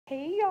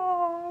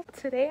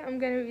Today I'm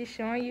going to be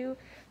showing you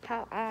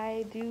how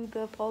I do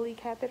the foley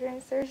catheter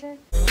insertion.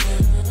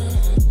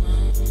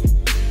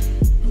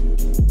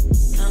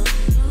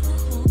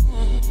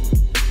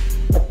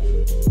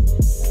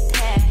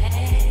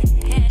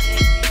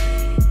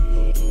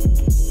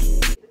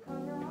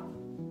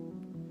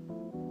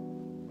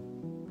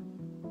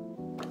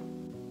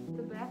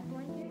 The back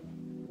blanket.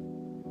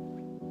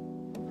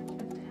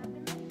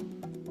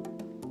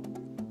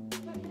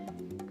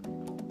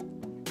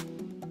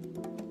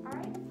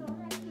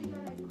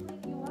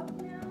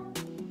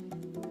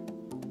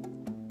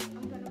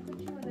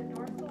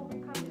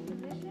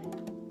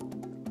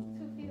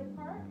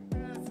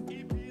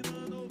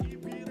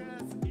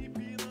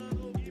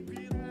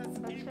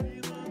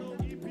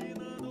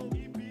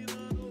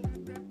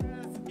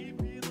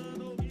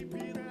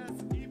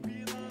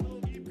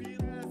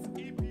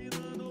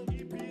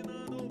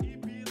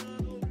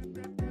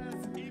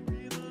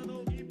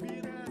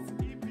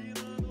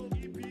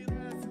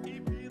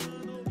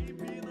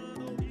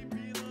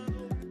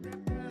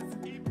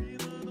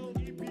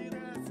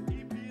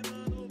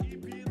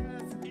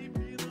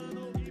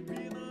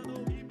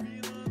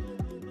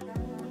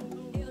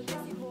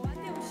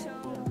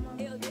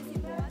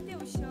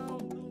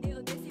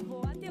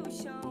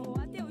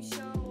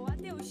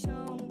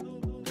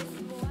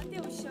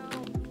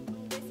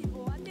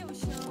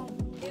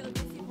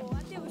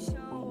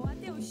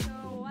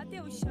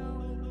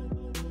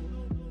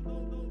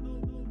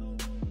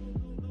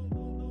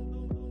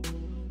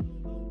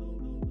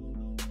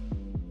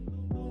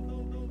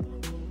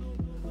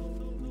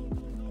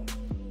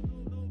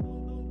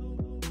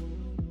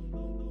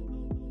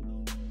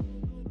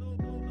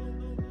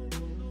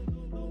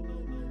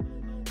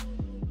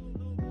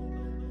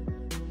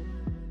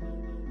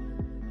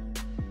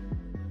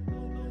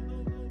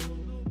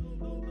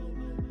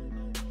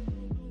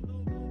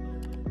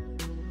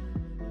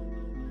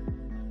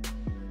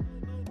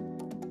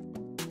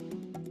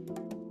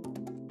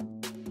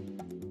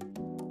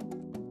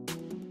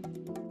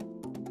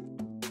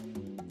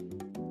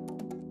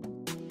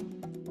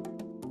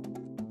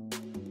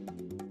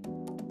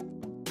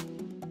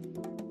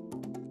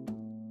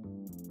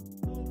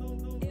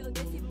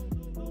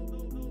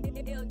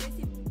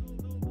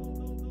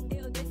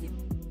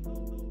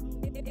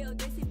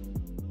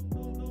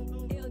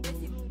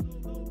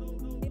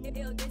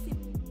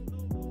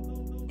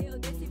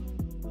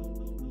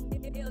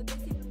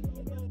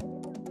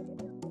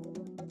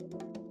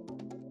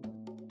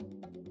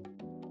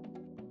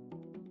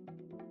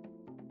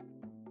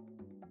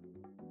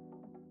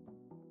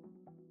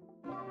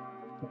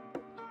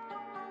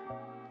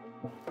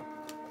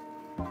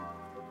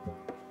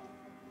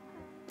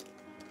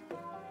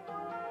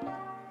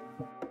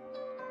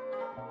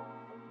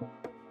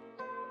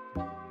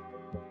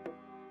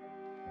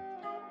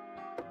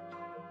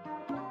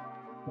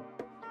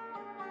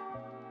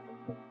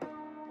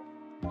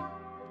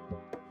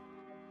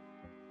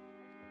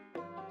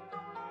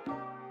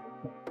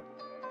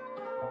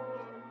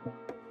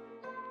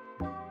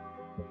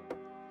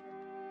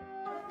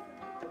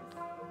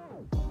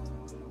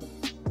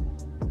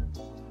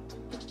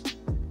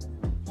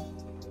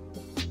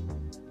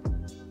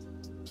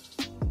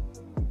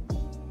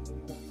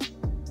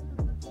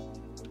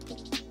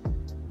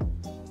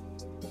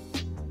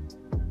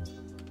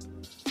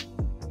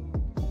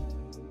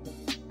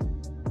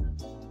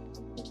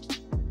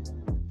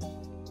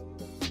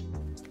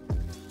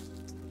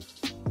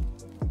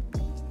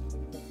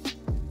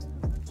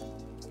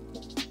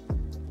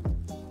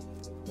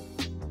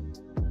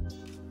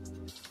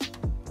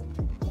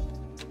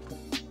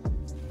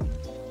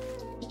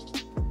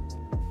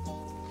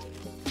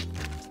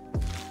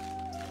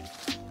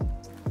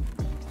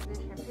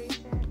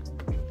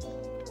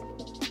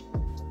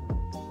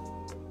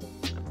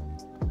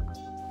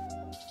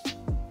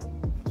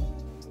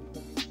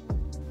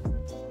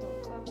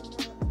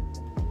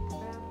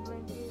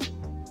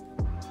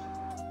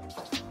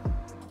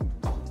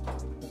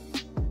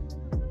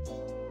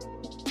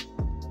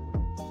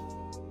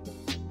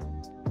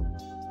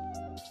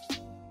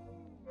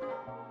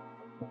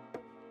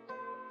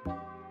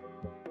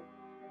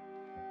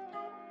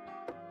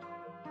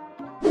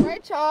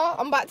 Alright y'all,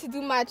 I'm about to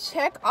do my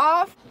check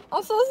off.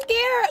 I'm so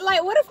scared.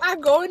 Like, what if I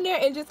go in there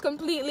and just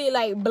completely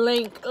like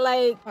blink?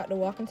 Like, about to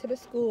walk into the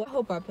school. I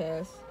hope I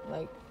pass.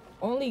 Like,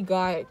 only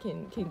God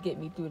can get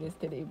me through this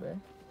today, bro.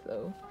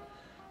 So,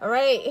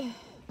 alright,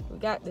 we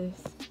got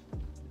this.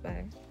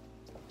 Bye.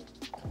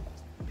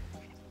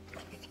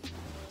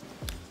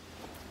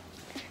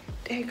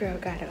 That girl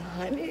got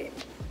 100.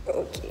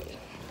 Okay.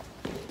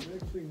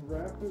 Mixing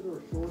rapid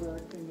or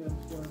short-acting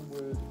insulin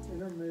with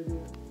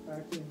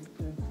intermediate-acting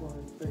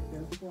insulin, take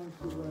insulin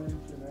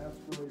syringe and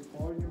aspirate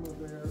volume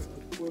of air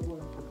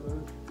equivalent to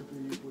those to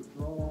be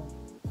withdrawn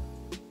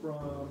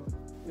from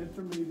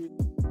intermediate.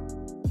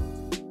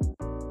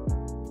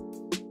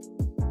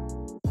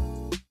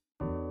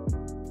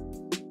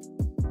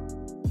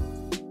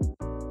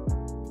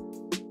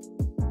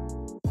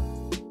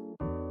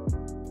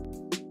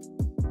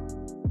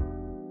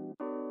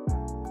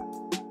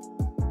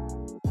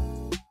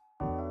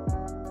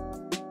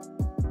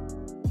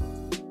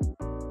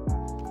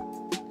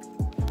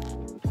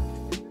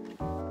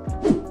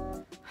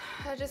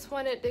 just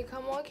wanted to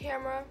come on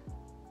camera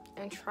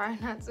and try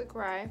not to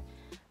cry.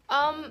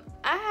 I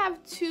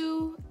have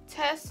 2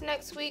 tests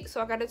next week, so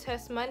I got a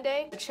test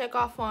Monday, check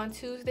off on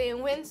Tuesday and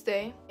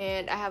Wednesday,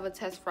 and I have a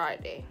test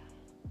Friday.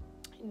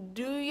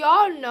 Do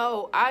y'all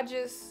know I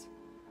just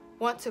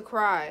want to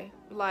cry?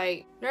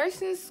 Like,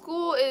 nursing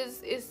school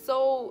is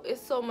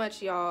so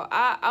much, y'all.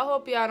 I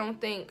hope y'all don't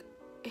think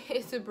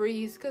it's a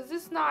breeze, because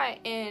it's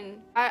not,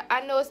 and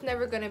I know it's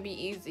never gonna be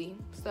easy.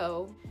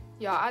 So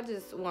y'all, I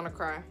just want to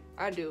cry.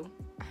 I do.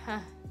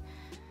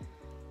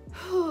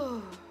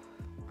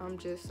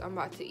 I'm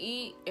about to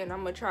eat and I'm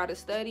gonna try to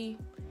study,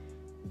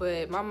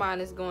 but my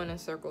mind is going in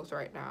circles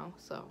right now.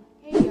 So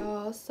hey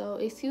y'all, so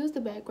excuse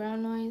the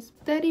background noise.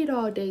 Studied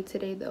all day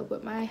today though,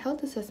 but my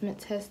health assessment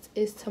test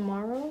is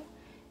tomorrow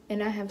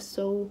and I have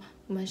so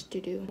much to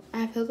do. I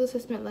have health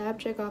assessment lab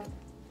check off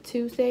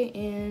Tuesday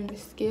and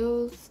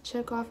skills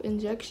check off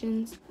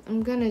injections.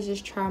 I'm gonna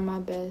just try my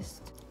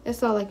best.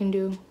 That's all I can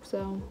do.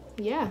 So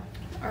yeah.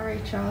 All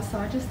right y'all, so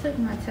I just took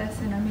my test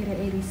and I made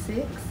an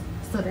 86,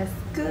 so that's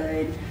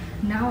good.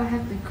 Now I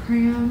have to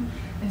cram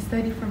and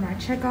study for my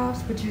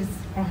checkoffs, which is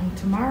on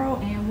tomorrow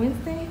and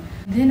Wednesday.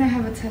 Then I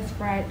have a test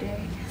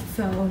Friday.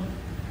 So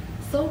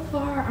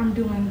far I'm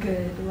doing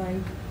good.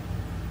 Like,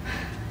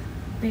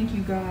 thank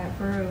you God,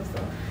 for real.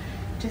 So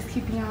just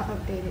keeping y'all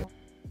updated.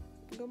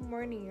 Good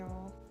morning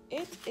y'all.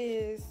 It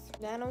is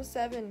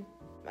 9:07.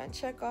 My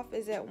checkoff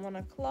is at 1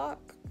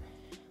 o'clock.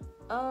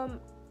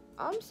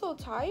 I'm so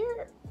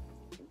tired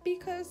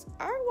because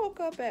I woke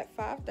up at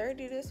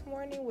 5:30 this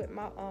morning with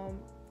my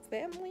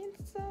family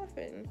and stuff,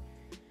 and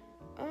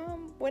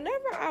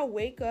whenever I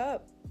wake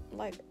up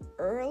like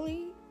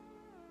early,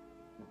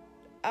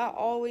 I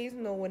always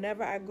know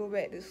whenever I go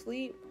back to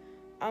sleep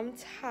I'm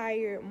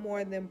tired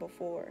more than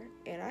before,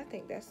 and I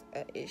think that's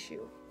an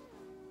issue.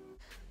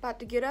 About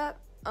to get up.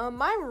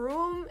 My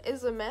room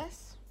is a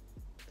mess,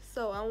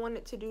 so I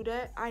wanted to do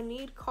that. I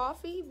need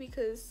coffee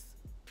because,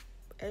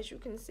 as you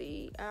can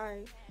see,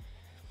 I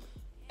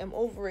am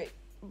over it.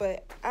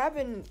 But I've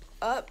been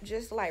up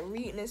just like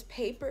reading this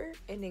paper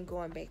and then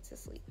going back to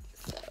sleep.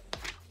 So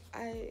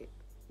I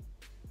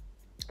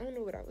don't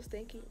know what I was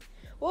thinking.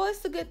 Well,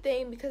 it's a good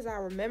thing because I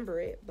remember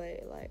it,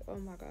 but like, oh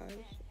my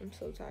gosh, I'm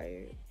so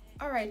tired.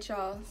 All right,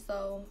 y'all,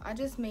 so I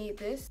just made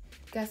this.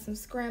 Got some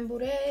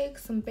scrambled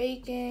eggs, some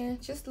bacon,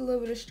 just a little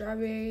bit of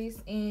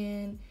strawberries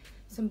and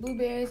some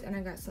blueberries, and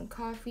I got some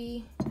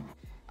coffee.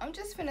 I'm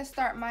just finna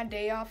start my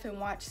day off and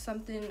watch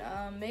something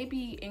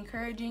maybe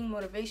encouraging,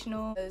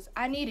 motivational, because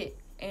I need it.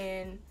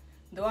 And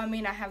though I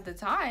may not have the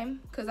time,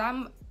 because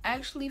I'm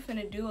actually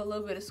finna do a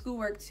little bit of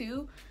schoolwork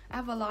too. I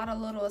have a lot of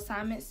little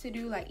assignments to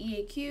do, like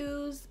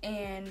EAQs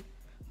and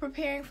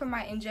preparing for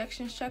my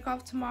injections check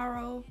off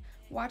tomorrow.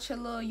 Watch a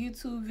little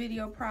YouTube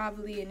video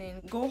probably, and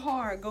then go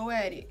hard, go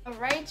at it. All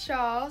right,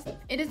 y'all,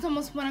 it is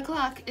almost 1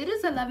 o'clock. It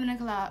is 11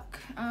 o'clock.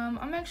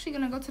 I'm actually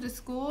gonna go to the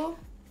school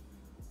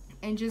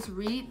and just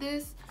read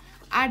this.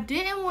 I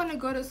didn't want to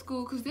go to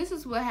school because this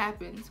is what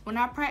happens when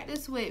I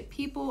practice with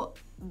people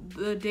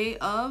the day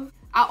of.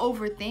 I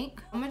overthink.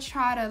 I'm gonna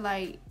try to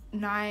like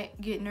not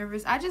get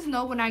nervous. I just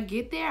know when I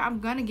get there I'm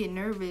gonna get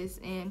nervous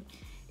and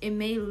it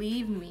may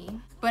leave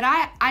me, but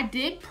I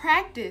did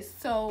practice,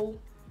 so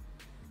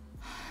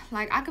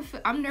like I could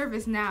feel, I'm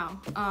nervous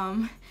now.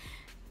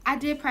 I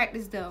did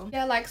practice though.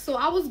 Yeah, like, so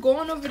I was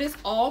going over this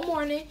all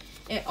morning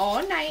and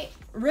all night.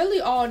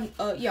 Really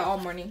all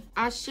morning.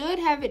 I should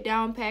have it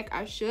down pat.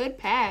 I should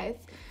pass.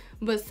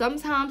 But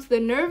sometimes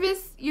the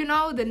nervous, you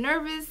know, the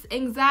nervous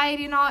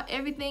anxiety and all,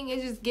 everything,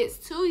 it just gets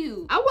to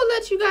you. I will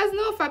let you guys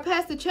know if I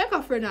pass the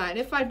checkoff or not.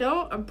 If I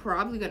don't, I'm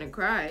probably gonna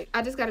cry.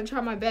 I just gotta try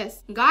my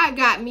best. God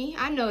got me,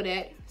 I know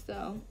that,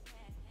 so.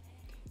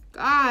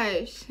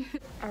 Gosh.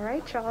 All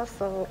right, y'all,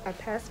 so I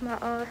passed my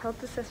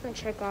health assessment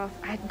checkoff.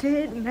 I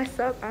did mess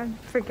up. I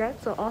forgot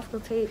to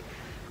auscultate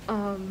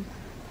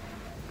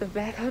the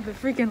back of the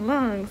freaking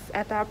lungs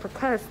after I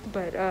percussed,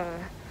 but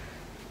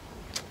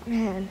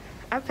man,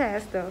 I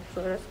passed though,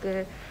 so that's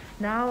good.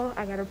 Now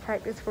I gotta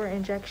practice for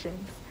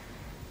injections.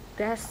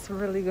 That's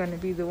really gonna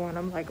be the one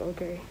I'm like,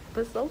 okay.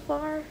 But so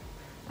far,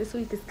 this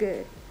week is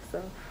good,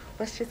 so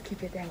let's just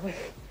keep it that way.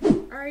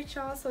 All right,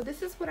 y'all, so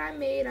this is what I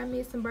made. I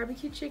made some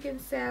barbecue chicken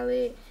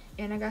salad,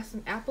 and I got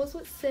some apples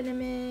with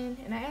cinnamon,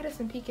 and I added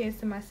some pecans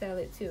to my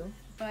salad too.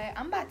 But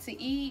I'm about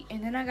to eat,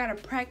 and then I gotta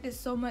practice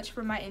so much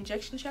for my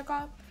injection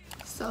checkoff.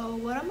 So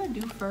what I'm gonna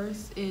do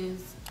first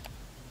is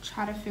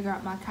try to figure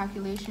out my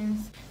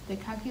calculations. The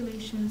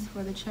calculations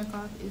for the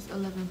checkoff is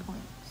 11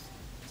 points.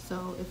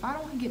 So if I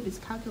don't get this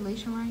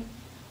calculation right,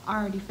 I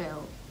already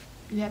failed.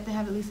 You have to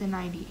have at least a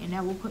 90, and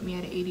that will put me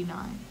at an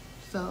 89.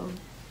 So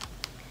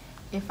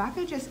if I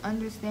could just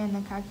understand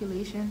the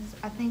calculations,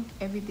 I think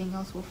everything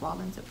else will fall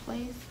into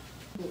place.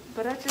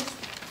 But I just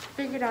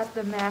figured out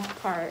the math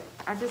part.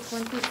 I just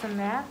went through some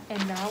math,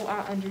 and now I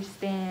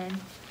understand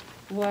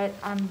what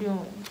I'm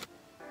doing.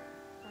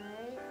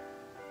 Alright.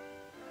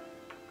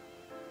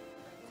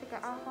 Take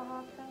an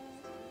alcohol test.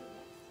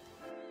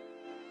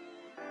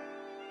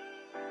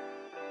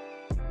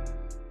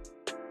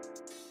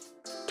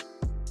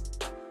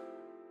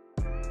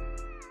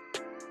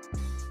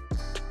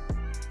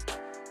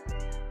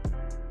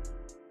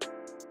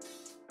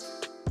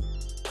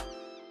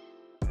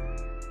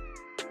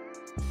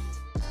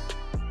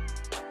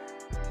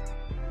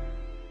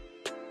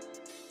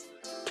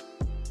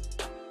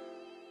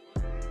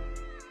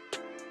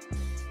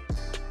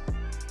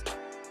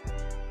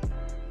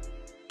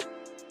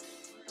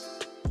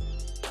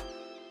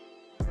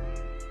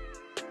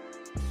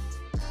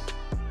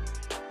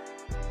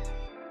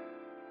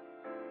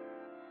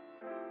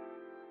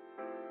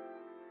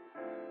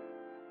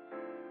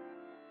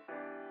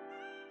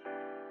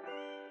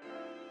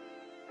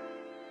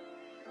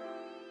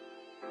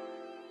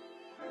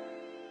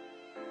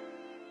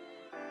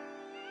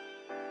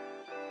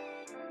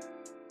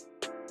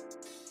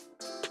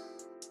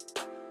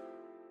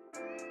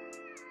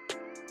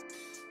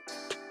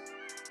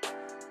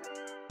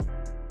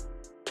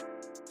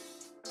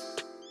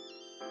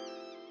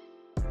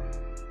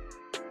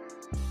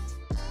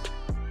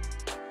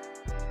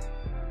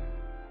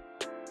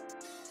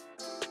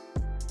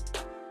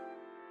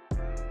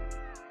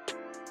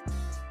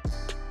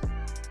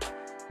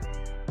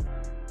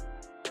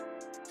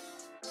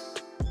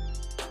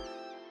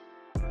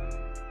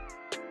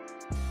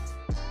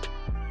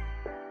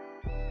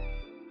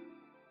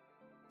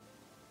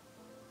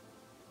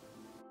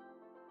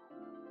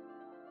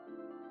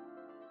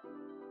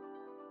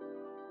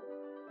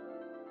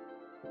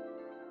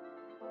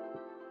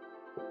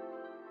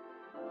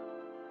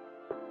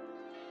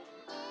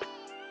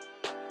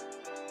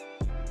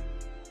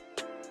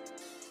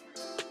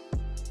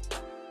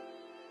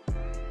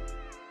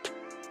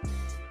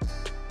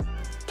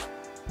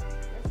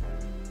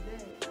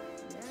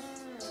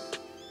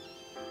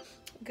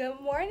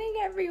 Good morning,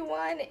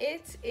 everyone.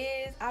 It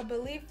is, I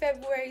believe,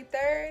 February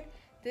 3rd.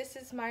 This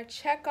is my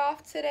check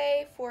off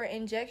today for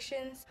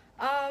injections.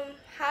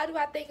 How do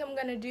I think I'm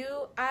gonna do?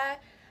 I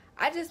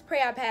just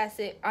pray I pass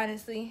it,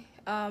 honestly.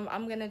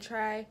 I'm gonna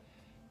try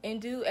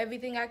and do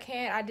everything I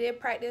can. I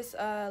did practice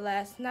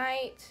last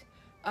night.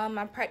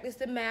 I practiced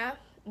the math,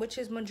 which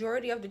is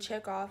majority of the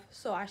check off,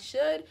 so I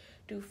should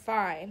do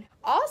fine.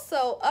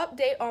 Also,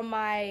 update on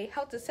my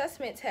health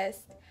assessment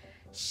test.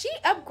 She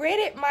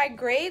upgraded my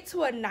grade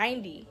to a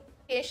 90.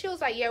 And she was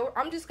like, yeah,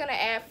 I'm just gonna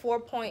add 4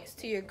 points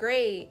to your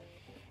grade.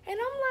 And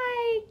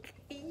I'm like,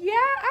 yeah,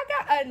 I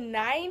got a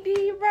 90,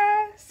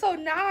 bruh. So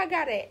now I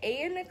got an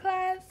A in the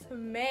class,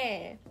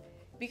 man.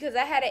 Because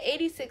I had an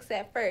 86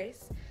 at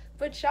first.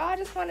 But y'all,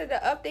 just wanted to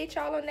update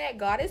y'all on that.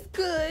 God is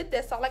good.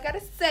 That's all I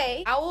gotta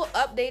say. I will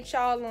update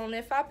y'all on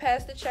if I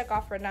pass the check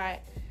off or not.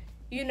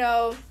 You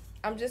know,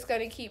 I'm just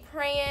gonna keep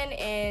praying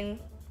and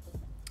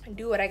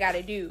do what I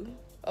gotta do.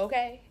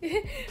 Okay?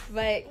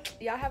 But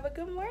y'all have a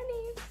good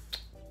morning.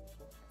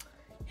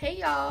 Hey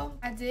y'all,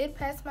 I did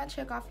pass my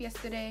check off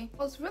yesterday.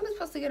 I was really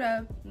supposed to get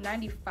a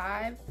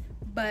 95,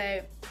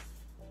 but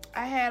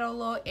I had a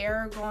little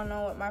error going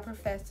on with my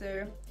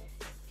professor.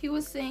 He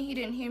was saying he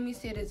didn't hear me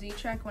say the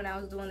Z-track when I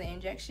was doing the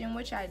injection,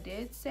 which I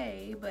did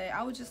say, but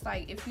I was just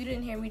like, if you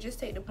didn't hear me, just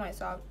take the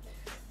points off.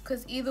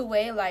 Because either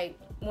way, like,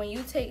 when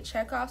you take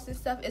check-offs and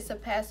stuff, it's a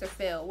pass or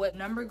fail. What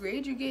number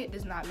grade you get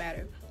does not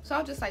matter. So I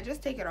was just like,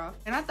 just take it off.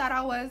 And I thought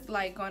I was,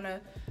 like,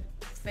 gonna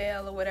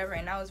fail or whatever,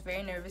 and I was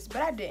very nervous,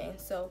 but I didn't.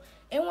 So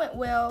it went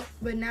well.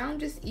 But now I'm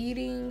just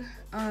eating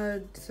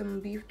some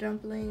beef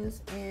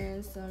dumplings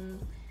and some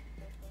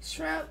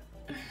shrimp,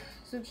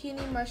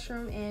 zucchini,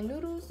 mushroom, and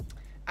noodles.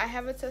 I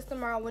have a test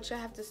tomorrow, which I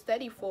have to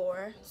study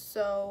for.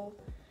 So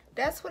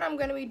that's what I'm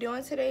going to be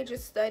doing today,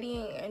 just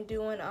studying and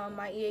doing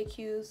my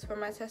EAQs for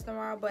my test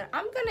tomorrow. But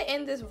I'm going to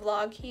end this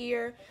vlog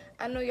here.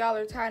 I know y'all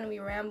are tired of me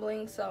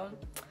rambling, so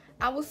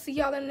I will see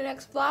y'all in the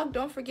next vlog.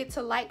 Don't forget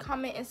to like,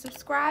 comment, and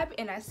subscribe,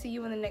 and I see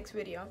you in the next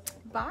video.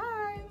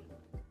 Bye!